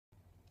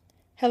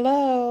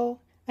Hello.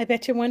 I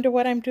bet you wonder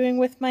what I'm doing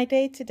with my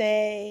day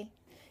today.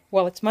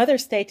 Well, it's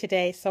Mother's Day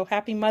today, so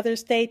happy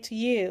Mother's Day to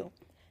you.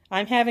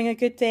 I'm having a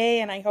good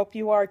day, and I hope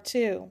you are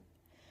too.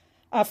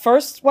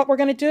 First, what we're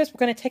going to do is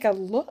we're going to take a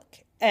look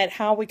at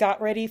how we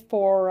got ready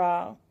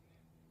for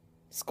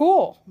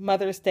school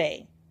Mother's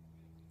Day.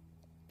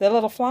 The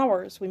little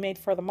flowers we made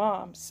for the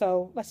moms.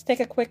 So let's take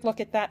a quick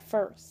look at that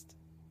first.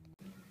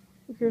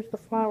 Here's the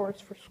flowers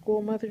for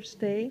school Mother's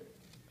Day.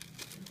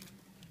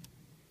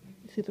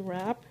 You see the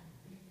wrap?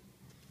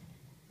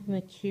 Isn't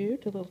it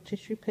cute? A little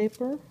tissue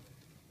paper.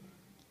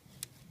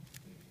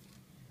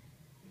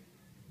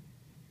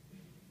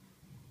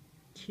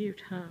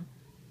 Cute, huh?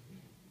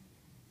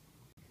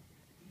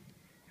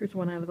 Here's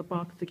one out of the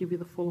box to give you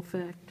the full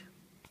effect.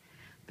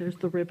 There's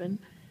the ribbon.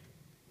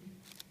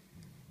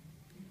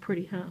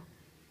 Pretty, huh?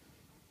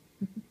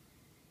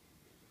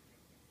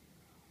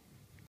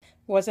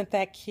 Wasn't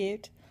that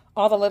cute?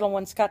 All the little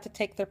ones got to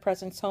take their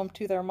presents home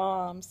to their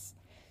moms.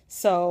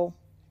 So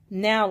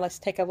now let's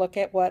take a look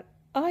at what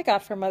I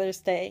got for Mother's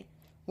Day.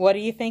 What do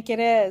you think it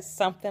is?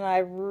 Something I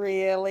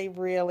really,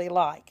 really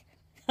like.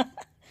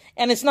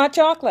 And it's not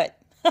chocolate.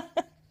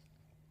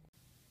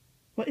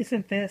 Well,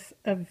 isn't this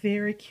a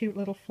very cute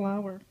little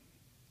flower?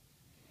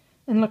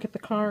 And look at the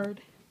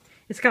card.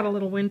 It's got a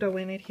little window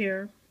in it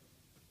here.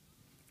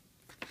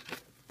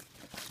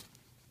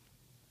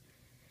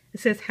 It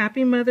says,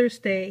 Happy Mother's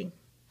Day.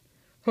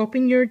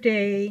 Hoping your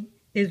day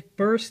is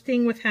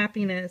bursting with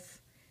happiness.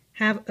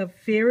 Have a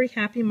very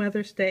happy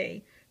Mother's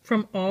Day.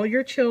 From all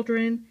your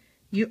children,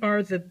 you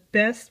are the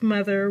best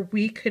mother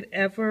we could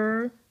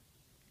ever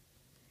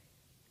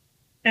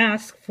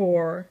ask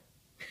for.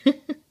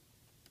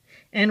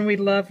 And we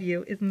love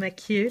you. Isn't that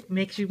cute?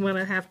 Makes you want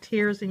to have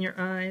tears in your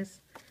eyes.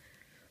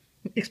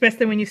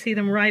 Especially when you see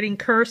them writing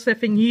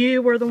cursive and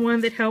you were the one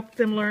that helped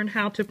them learn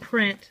how to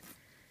print.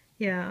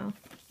 Yeah,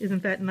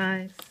 isn't that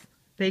nice?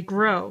 They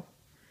grow.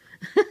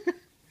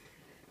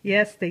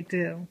 Yes, they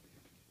do.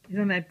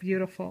 Isn't that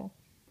beautiful?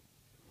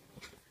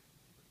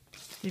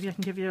 Maybe I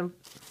can give you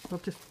we'll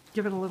just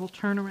give it a little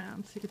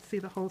turnaround so you can see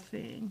the whole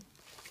thing.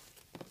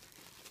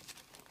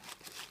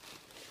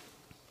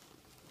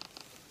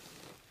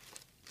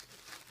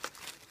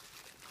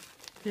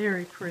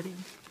 Very pretty,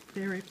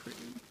 very pretty.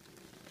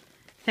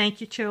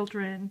 Thank you,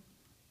 children.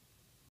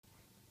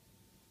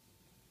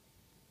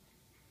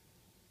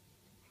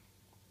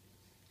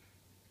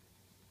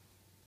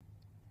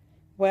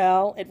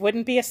 Well, it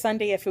wouldn't be a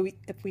Sunday if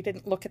we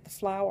didn't look at the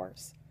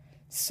flowers.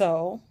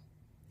 So,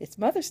 it's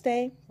Mother's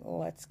Day.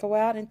 Let's go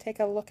out and take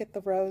a look at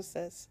the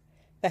roses.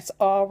 That's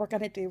all we're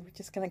going to do. We're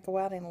just going to go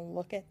out and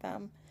look at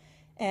them.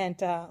 And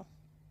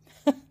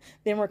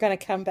then we're going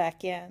to come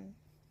back in.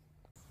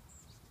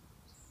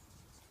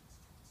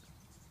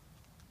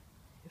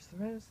 Here's the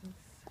roses.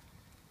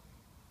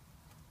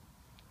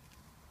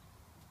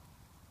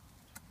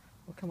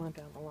 We'll come on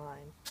down the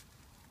line.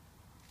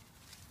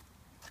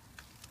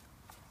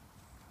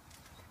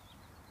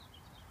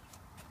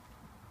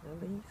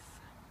 Lilies.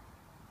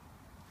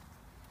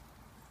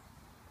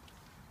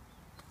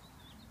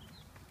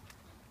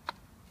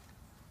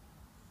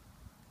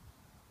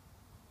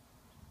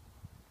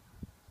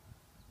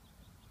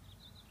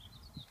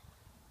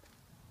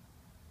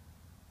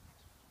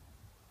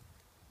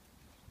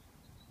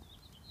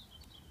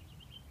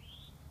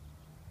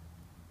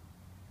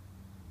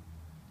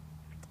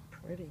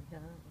 Pretty, huh?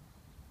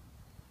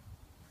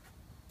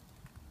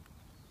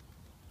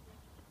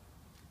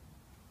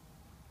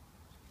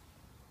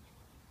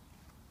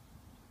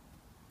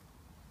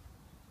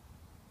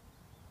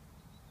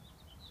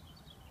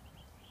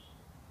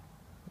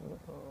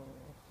 Uh-oh.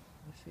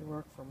 I see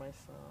work for myself.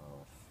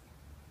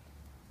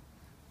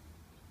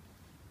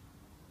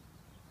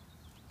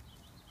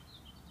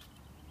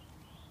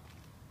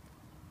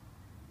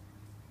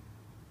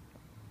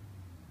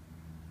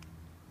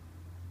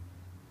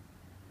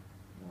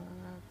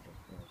 Lots of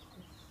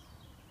roses.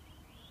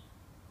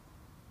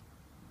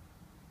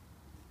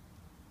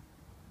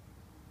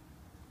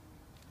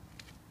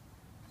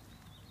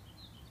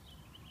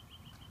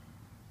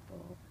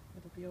 Oh,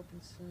 it'll be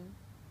open soon.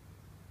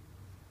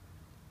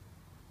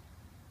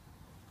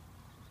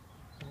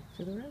 Back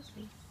to the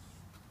roses.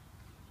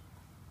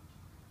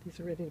 These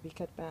are ready to be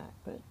cut back,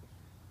 but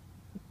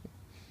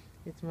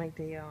it's my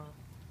day off.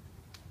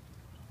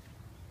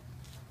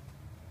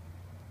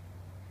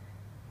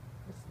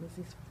 It's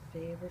Lizzie's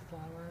favorite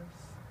flowers.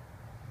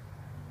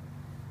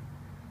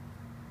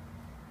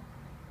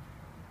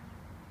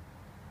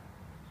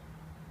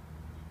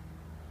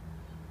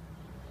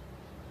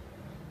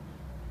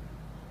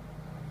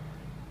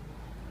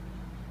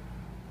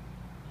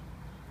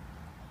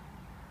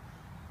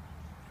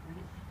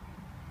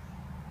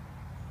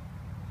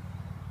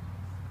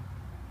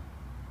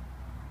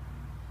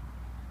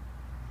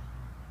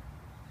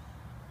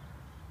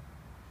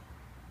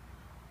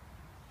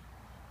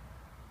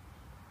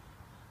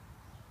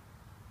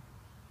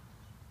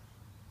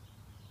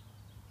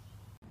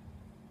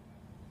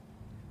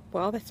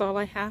 Well, that's all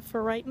I have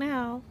for right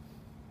now.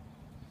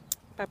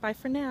 Bye-bye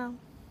for now.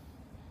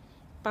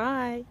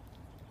 Bye.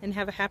 and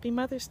have a happy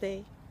Mother's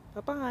Day.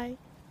 Bye-bye.